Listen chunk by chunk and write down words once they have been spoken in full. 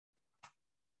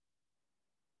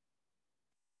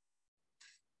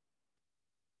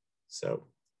So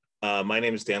my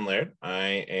name is Dan Laird.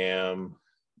 I am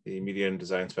the Media and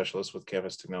Design Specialist with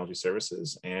Campus Technology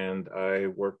Services, and I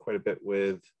work quite a bit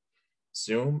with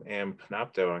Zoom and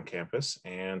Panopto on campus.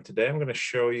 And today I'm going to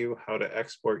show you how to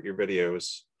export your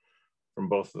videos from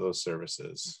both of those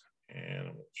services. And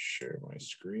I'm going to share my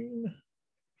screen.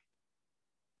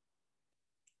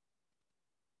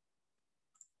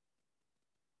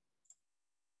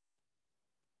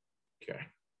 Okay.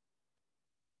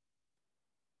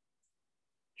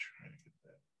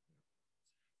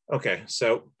 Okay,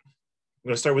 so I'm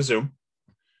going to start with Zoom.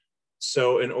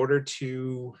 So in order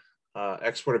to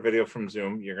export a video from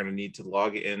Zoom, you're going to need to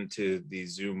log into the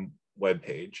Zoom web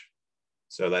page.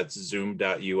 So that's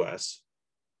zoom.us.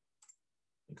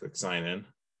 Click sign in.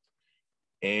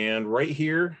 And right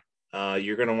here,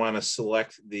 you're going to want to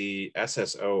select the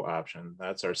SSO option.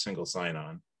 That's our single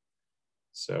sign-on.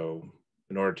 So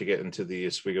in order to get into the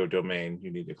Oswego domain,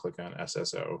 you need to click on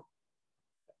SSO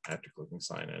after clicking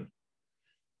sign in.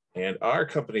 And our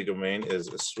company domain is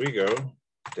oswego-edu.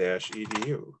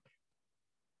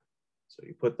 So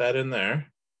you put that in there,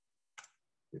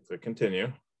 you click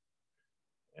continue.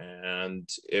 And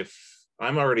if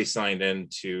I'm already signed in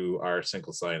to our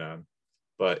single sign-on,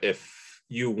 but if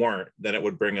you weren't, then it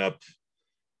would bring up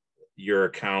your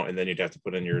account and then you'd have to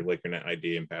put in your LakerNet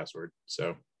ID and password.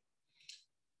 So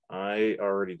I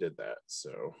already did that.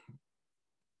 So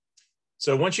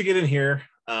once you get in here,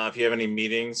 if you have any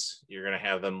meetings, you're going to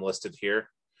have them listed here.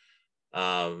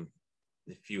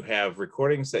 If you have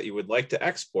recordings that you would like to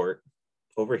export,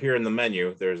 over here in the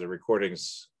menu, there's a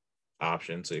recordings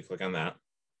option. So you click on that.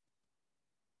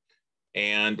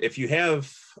 And if you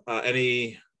have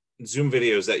any Zoom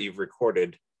videos that you've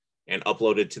recorded and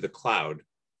uploaded to the cloud,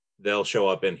 they'll show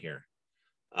up in here.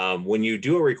 When you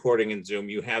do a recording in Zoom,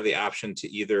 you have the option to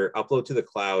either upload to the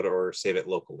cloud or save it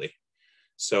locally.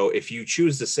 So if you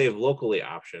choose the save locally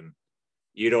option,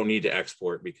 you don't need to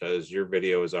export because your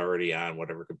video is already on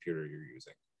whatever computer you're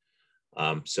using.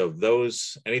 So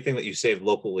anything that you save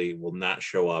locally will not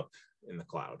show up in the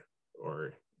cloud, or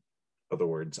in other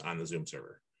words, on the Zoom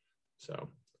server. So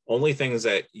only things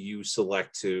that you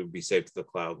select to be saved to the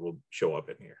cloud will show up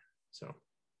in here. So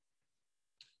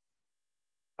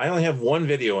I only have one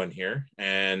video in here,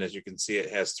 and as you can see,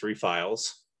 it has 3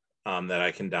 files that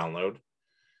I can download.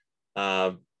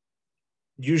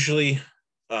 Usually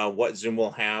what Zoom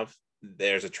will have,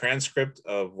 there's a transcript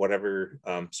of whatever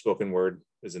spoken word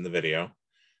is in the video.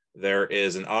 There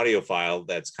is an audio file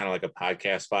that's kind of like a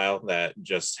podcast file that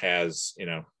just has,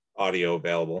 audio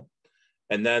available.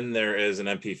 And then there is an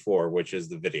MP4, which is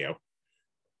the video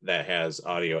that has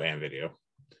audio and video.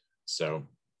 So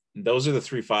those are the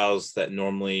 3 files that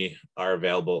normally are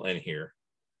available in here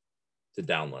to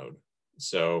download.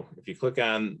 So if you click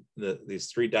on these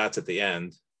 3 dots at the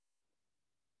end,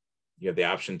 you have the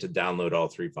option to download all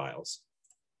 3 files.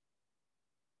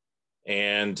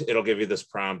 And it'll give you this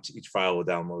prompt. Each file will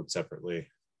download separately.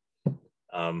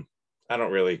 I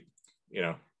don't really,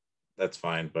 that's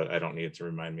fine, but I don't need it to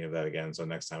remind me of that again. So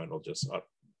next time it'll just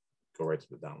go right to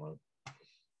the download.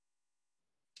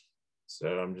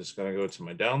 So I'm just going to go to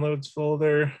my downloads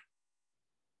folder.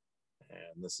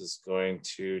 And this is going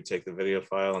to take the video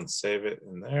file and save it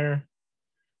in there.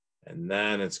 And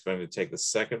then it's going to take the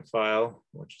second file,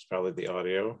 which is probably the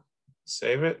audio,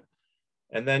 save it.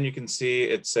 And then you can see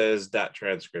it says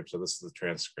 .transcript. So this is the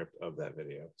transcript of that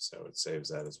video. So it saves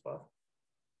that as well.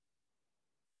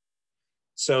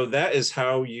 So that is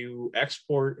how you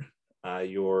export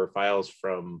your files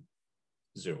from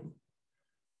Zoom.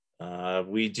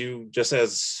 We do, just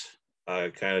as a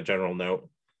kind of general note,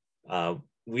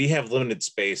 we have limited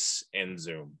space in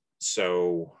Zoom.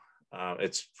 So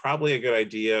it's probably a good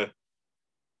idea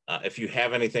if you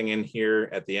have anything in here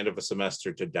at the end of a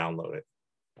semester to download it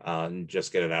and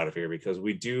just get it out of here, because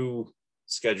we do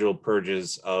schedule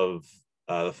purges of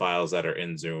the files that are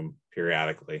in Zoom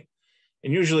periodically.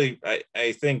 And usually,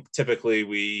 I think typically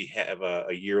we have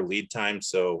a year lead time.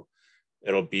 So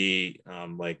it'll be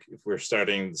like if we're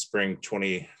starting the spring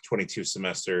 2022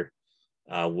 semester,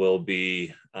 we'll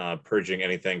be purging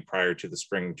anything prior to the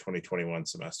spring 2021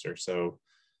 semester. So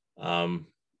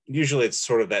usually it's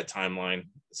sort of that timeline.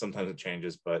 Sometimes it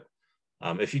changes, but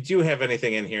if you do have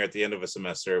anything in here at the end of a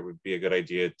semester, it would be a good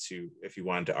idea to, if you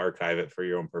wanted to archive it for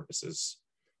your own purposes,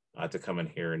 to come in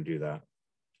here and do that.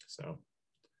 So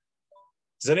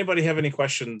does anybody have any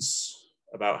questions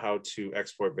about how to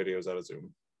export videos out of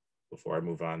Zoom before I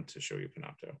move on to show you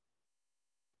Panopto?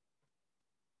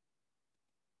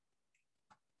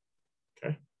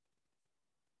 Okay.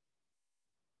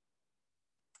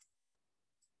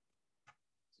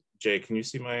 Jay, can you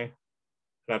see my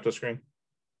Panopto screen?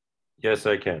 Yes,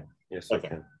 I can. Yes, I Okay.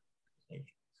 can.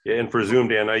 Yeah, and for Zoom,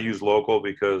 Dan, I use local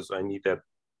because I need that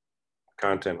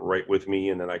content right with me,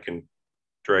 and then I can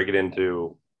drag it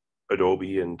into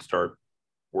Adobe and start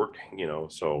working,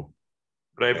 so,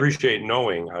 but I appreciate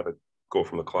knowing how to go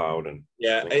from the cloud and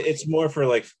Yeah, things. it's more for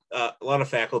like a lot of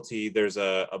faculty. There's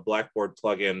a Blackboard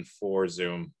plugin for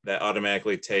Zoom that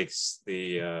automatically takes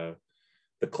the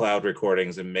cloud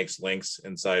recordings and makes links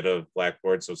inside of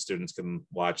Blackboard so students can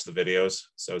watch the videos.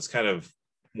 So it's kind of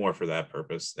more for that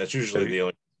purpose. That's usually the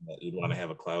only thing that you'd want to have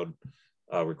a cloud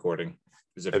recording,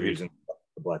 is if you're using the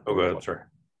Oh, Blackboard go plugin. ahead, sorry.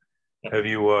 Have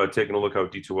you taken a look how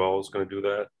D2L is going to do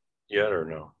that yet, or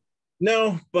no?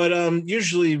 No, but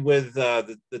usually with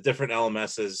the different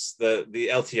LMSs, the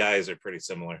LTIs are pretty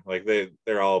similar. Like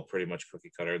they're all pretty much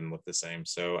cookie cutter and look the same.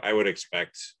 So I would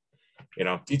expect,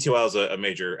 D2L is a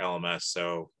major LMS,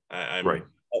 so I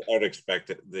would expect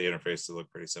the interface to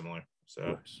look pretty similar. So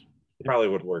nice. probably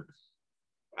would work.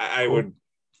 I would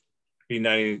be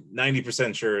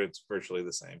 90% sure it's virtually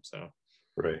the same. So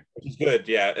right, which is good,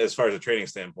 yeah, as far as a training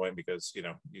standpoint, because you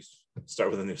start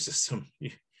with a new system.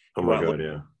 Oh my God,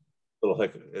 yeah, little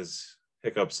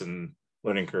hiccups and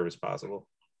learning curve as possible.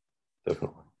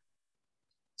 definitely.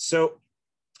 So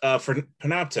for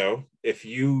Panopto, if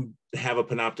you have a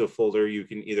Panopto folder, you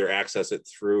can either access it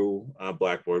through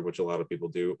Blackboard, which a lot of people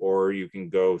do, or you can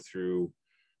go through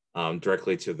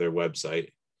directly to their website.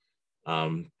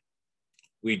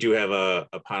 We do have a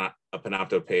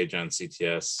Panopto page on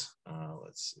CTS.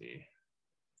 Let's see.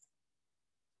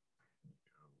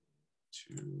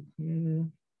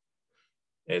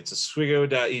 It's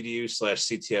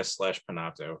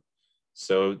oswego.edu/CTS/Panopto.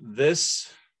 So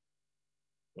this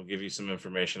will give you some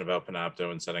information about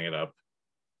Panopto and setting it up.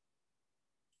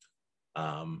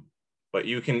 But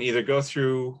you can either go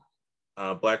through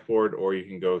Blackboard, or you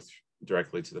can go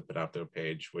directly to the Panopto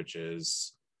page, which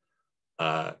is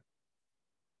let's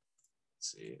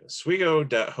see,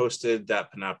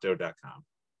 oswego.hosted.panopto.com.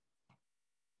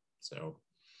 So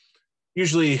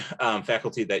usually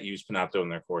faculty that use Panopto in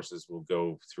their courses will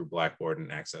go through Blackboard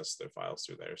and access their files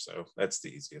through there. So that's the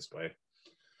easiest way.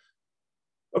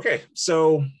 Okay,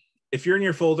 so if you're in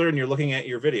your folder and you're looking at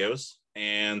your videos,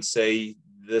 and say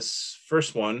this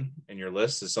first one in your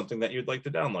list is something that you'd like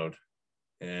to download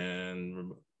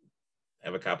and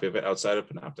have a copy of it outside of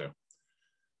Panopto.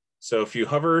 So if you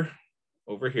hover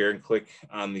over here and click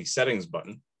on the settings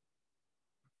button,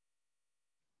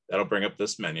 that'll bring up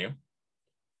this menu.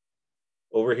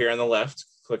 Over here on the left,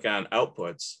 click on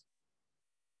outputs.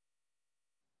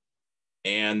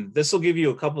 And this will give you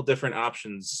a couple different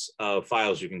options of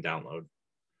files you can download.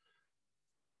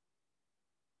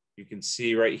 You can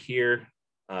see right here,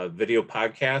 video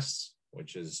podcasts,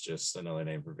 which is just another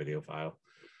name for video file.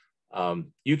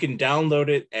 You can download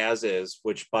it as is,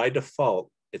 which by default,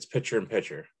 it's picture in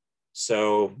picture.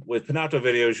 So with Panopto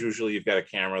videos, usually you've got a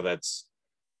camera that's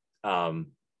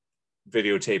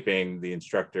videotaping the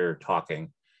instructor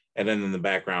talking. And then in the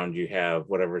background, you have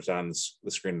whatever's on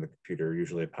the screen of the computer,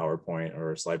 usually a PowerPoint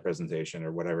or a slide presentation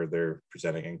or whatever they're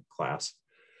presenting in class.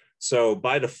 So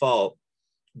by default,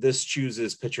 this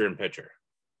chooses picture in picture.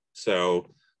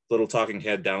 So little talking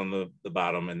head down the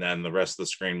bottom, and then the rest of the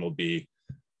screen will be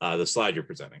the slide you're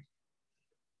presenting.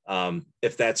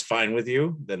 If that's fine with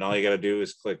you, then all you got to do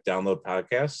is click download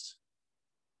podcast,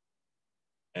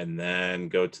 and then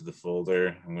go to the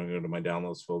folder. I'm going to go to my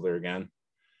downloads folder again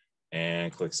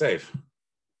and click save.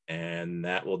 And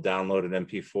that will download an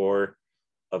MP4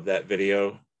 of that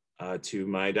video to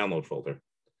my download folder.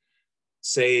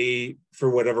 Say for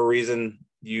whatever reason,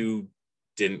 you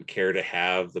didn't care to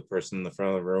have the person in the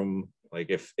front of the room. Like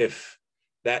if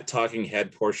that talking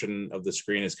head portion of the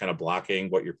screen is kind of blocking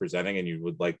what you're presenting and you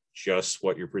would like just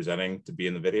what you're presenting to be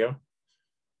in the video,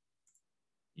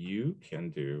 you can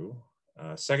do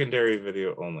secondary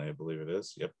video only, I believe it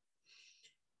is. Yep.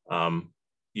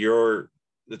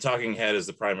 The talking head is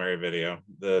the primary video.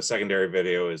 The secondary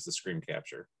video is the screen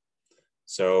capture.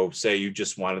 So say you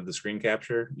just wanted the screen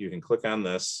capture, you can click on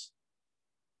this,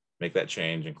 make that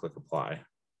change and click apply.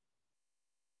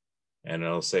 And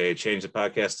it'll say change the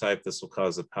podcast type. This will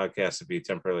cause the podcast to be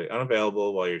temporarily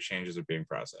unavailable while your changes are being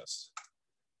processed.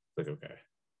 Click OK.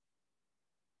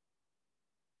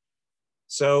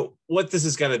 So what this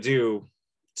is going to do,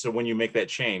 so when you make that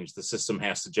change, the system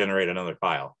has to generate another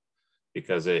file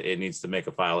because it needs to make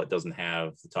a file that doesn't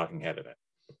have the talking head in it.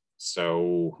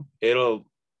 So it'll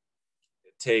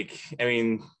take, I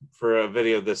mean, for a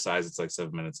video this size, it's like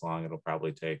 7 minutes long. It'll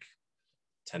probably take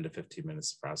 10 to 15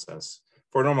 minutes to process.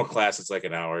 For a normal class, it's like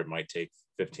an hour. It might take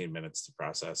 15 minutes to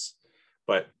process.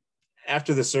 But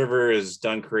after the server is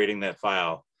done creating that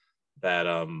file, that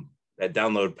that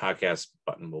download podcast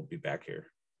button will be back here.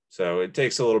 So it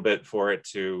takes a little bit for it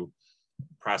to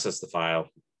process the file,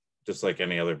 just like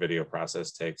any other video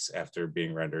process takes after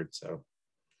being rendered. So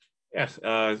yeah,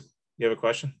 you have a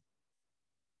question?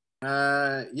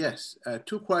 Yes,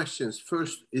 two questions.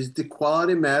 First, is the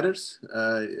quality matters?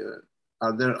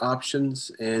 Are there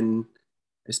options, and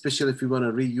especially if you want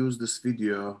to reuse this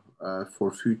video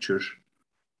for future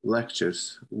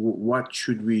lectures, what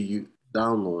should we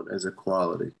download as a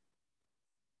quality?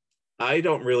 I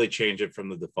don't really change it from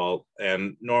the default,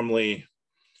 and normally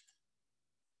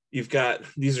you've got,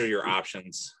 these are your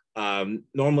options.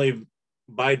 Normally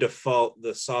by default,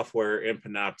 the software in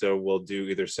Panopto will do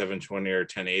either 720 or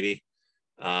 1080.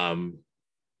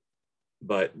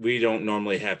 But we don't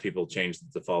normally have people change the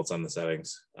defaults on the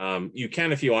settings. You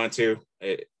can if you want to.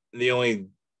 It'll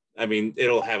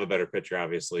have a better picture,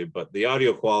 obviously, but the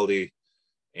audio quality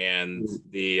and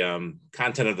the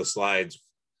content of the slides,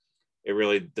 it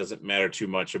really doesn't matter too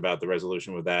much about the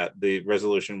resolution with that. The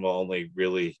resolution will only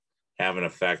really have an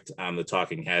effect on the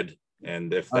talking head.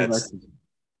 And if that's,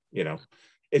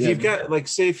 if you've got, like,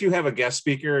 say if you have a guest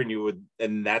speaker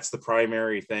and that's the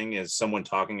primary thing is someone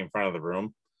talking in front of the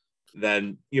room,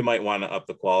 then you might want to up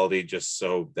the quality just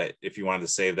so that if you wanted to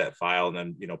save that file and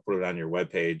then, put it on your web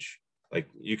page, like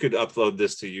you could upload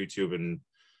this to YouTube and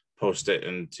post it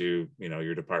into,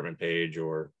 your department page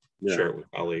or share it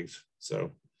with colleagues. So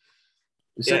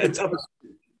the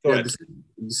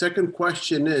second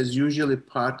question is usually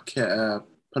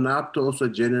Panopto also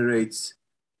generates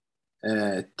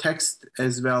text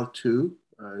as well too.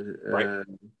 Right.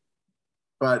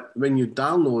 But when you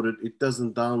download it, it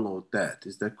doesn't download that.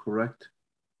 Is that correct?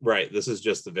 Right. This is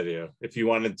just the video. If you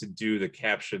wanted to do the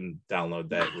caption download,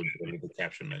 that would go to the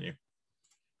caption menu.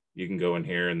 You can go in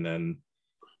here and then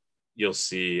you'll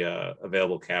see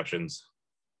available captions.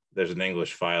 There's an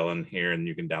English file in here and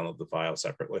you can download the file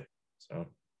separately. So,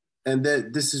 and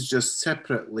this is just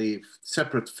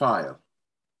separate file.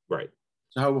 Right.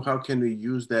 So how can we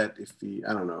use that if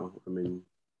I don't know. I mean,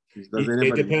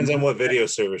 it depends on what video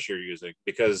service you're using,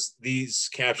 because these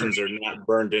captions are not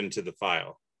burned into the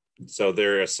file. So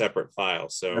they're a separate file.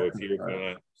 So if you're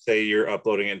going to say you're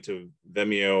uploading it to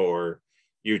Vimeo or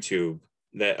YouTube,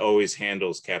 that always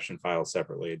handles caption files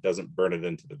separately. It doesn't burn it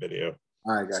into the video.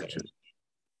 I got you.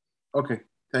 Okay.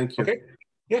 Thank you. Okay.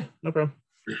 Yeah, no problem.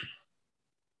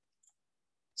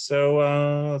 So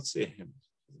let's see. Is it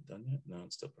done yet? No,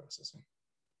 it's still processing.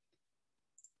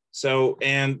 So,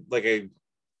 and like I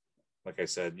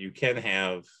said, you can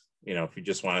have, if you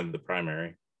just wanted the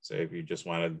primary, say if you just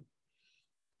had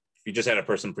a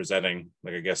person presenting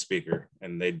like a guest speaker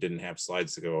and they didn't have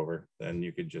slides to go over, then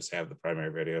you could just have the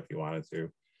primary video if you wanted to.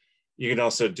 You can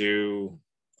also do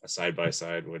a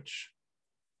side-by-side, which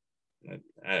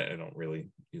I don't really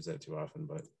use that too often,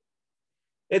 but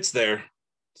it's there.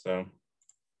 So,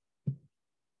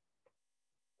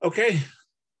 okay,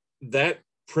 that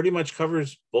pretty much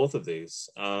covers both of these.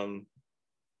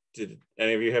 Did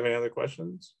any of you have any other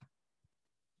questions?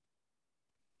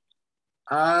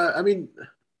 I mean, a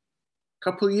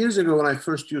couple of years ago when I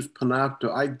first used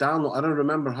Panopto, I don't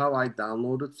remember how I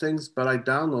downloaded things, but I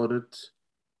downloaded,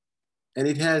 and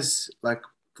it has like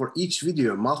for each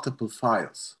video multiple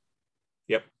files.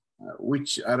 Yep.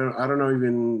 Which I don't know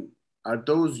even, are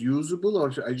those usable,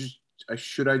 or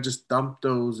should I just dump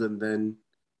those and then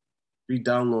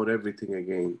re-download everything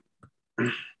again?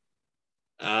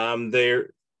 They're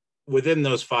within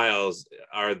those files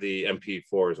are the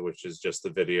MP4s, which is just the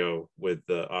video with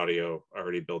the audio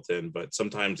already built in, but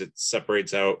sometimes it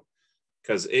separates out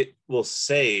because it will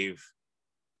save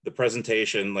the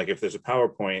presentation. Like if there's a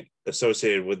PowerPoint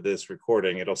associated with this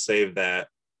recording, it'll save that.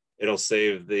 It'll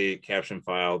save the caption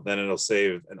file, then it'll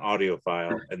save an audio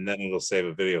file, and then it'll save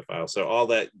a video file. So all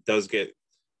that does get,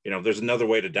 there's another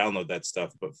way to download that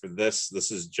stuff, but for this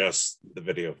is just the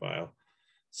video file.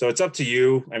 So it's up to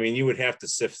you. I mean, you would have to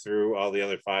sift through all the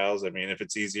other files. I mean, if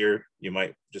it's easier, you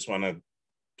might just want to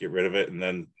get rid of it and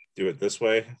then do it this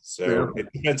way. So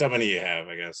it depends how many you have,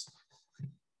 I guess.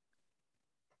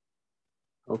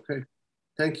 Okay,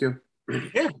 thank you.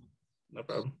 Yeah, no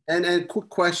problem. And a quick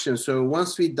question. So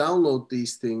once we download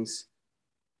these things,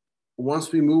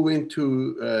 once we move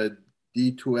into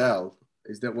D2L,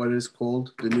 is that what it is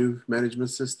called? The new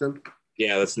management system?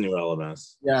 Yeah, that's new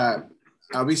LMS. Yeah.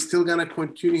 Are we still gonna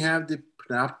continue to have the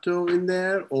Panopto in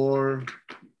there, or?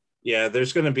 Yeah,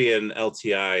 there's gonna be an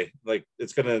LTI. Like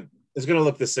it's gonna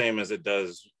look the same as it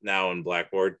does now in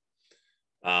Blackboard.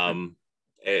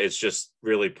 It's just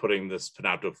really putting this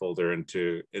Panopto folder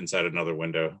inside another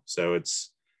window. So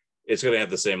it's gonna have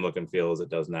the same look and feel as it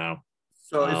does now.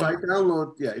 So if I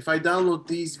download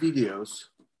these videos,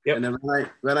 Yep. And then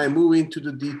when I move into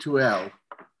the D2L,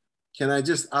 can I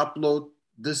just upload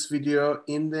this video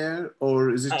in there,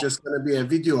 or is it just going to be a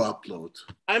video upload?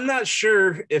 I'm not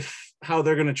sure how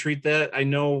they're going to treat that. I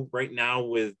know right now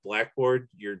with Blackboard,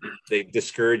 they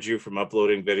discourage you from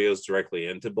uploading videos directly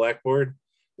into Blackboard.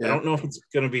 Yeah. I don't know if it's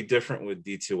going to be different with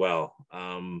D2L.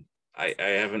 I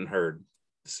haven't heard.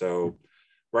 So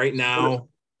right now,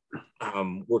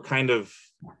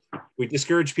 we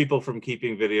discourage people from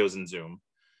keeping videos in Zoom.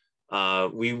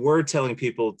 We were telling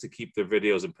people to keep their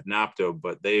videos in Panopto,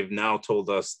 but they've now told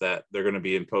us that they're going to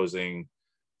be imposing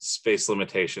space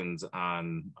limitations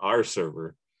on our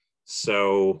server.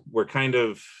 So we're kind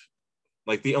of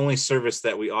like the only service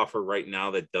that we offer right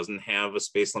now that doesn't have a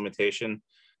space limitation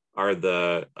are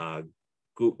the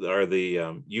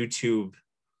YouTube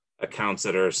accounts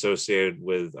that are associated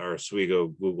with our Oswego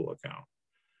Google account.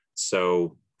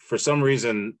 So for some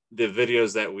reason, the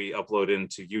videos that we upload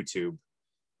into YouTube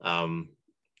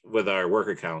with our work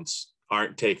accounts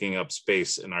aren't taking up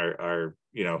space in our,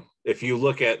 if you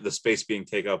look at the space being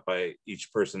taken up by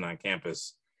each person on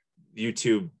campus,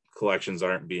 YouTube collections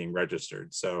aren't being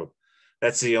registered. So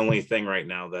that's the only thing right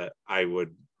now that I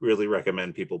would really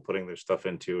recommend people putting their stuff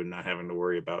into and not having to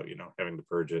worry about, having to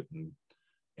purge it and,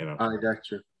 I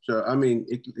got you. So, I mean,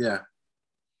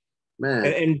 man.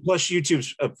 And plus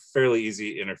YouTube's a fairly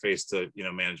easy interface to,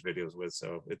 manage videos with.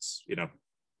 So it's,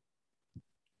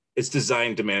 it's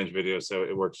designed to manage videos, so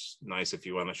it works nice if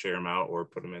you want to share them out or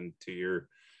put them into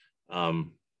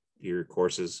your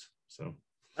courses. So,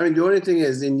 I mean, the only thing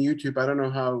is in YouTube, I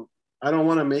don't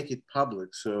want to make it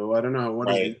public, so I don't know what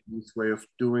is the easiest way of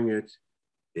doing it.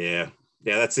 Yeah,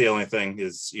 that's the only thing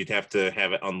is you'd have to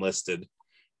have it unlisted,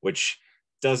 which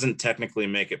doesn't technically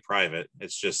make it private.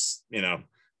 It's just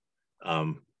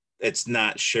it's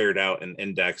not shared out and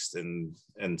indexed in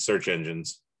search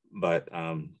engines, but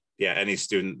yeah, any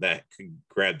student that could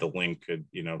grab the link could,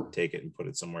 take it and put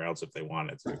it somewhere else if they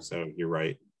wanted to. So you're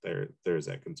right. There's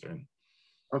that concern.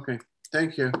 Okay.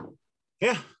 Thank you.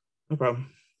 Yeah, no problem.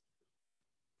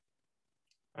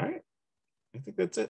 All right. I think that's it.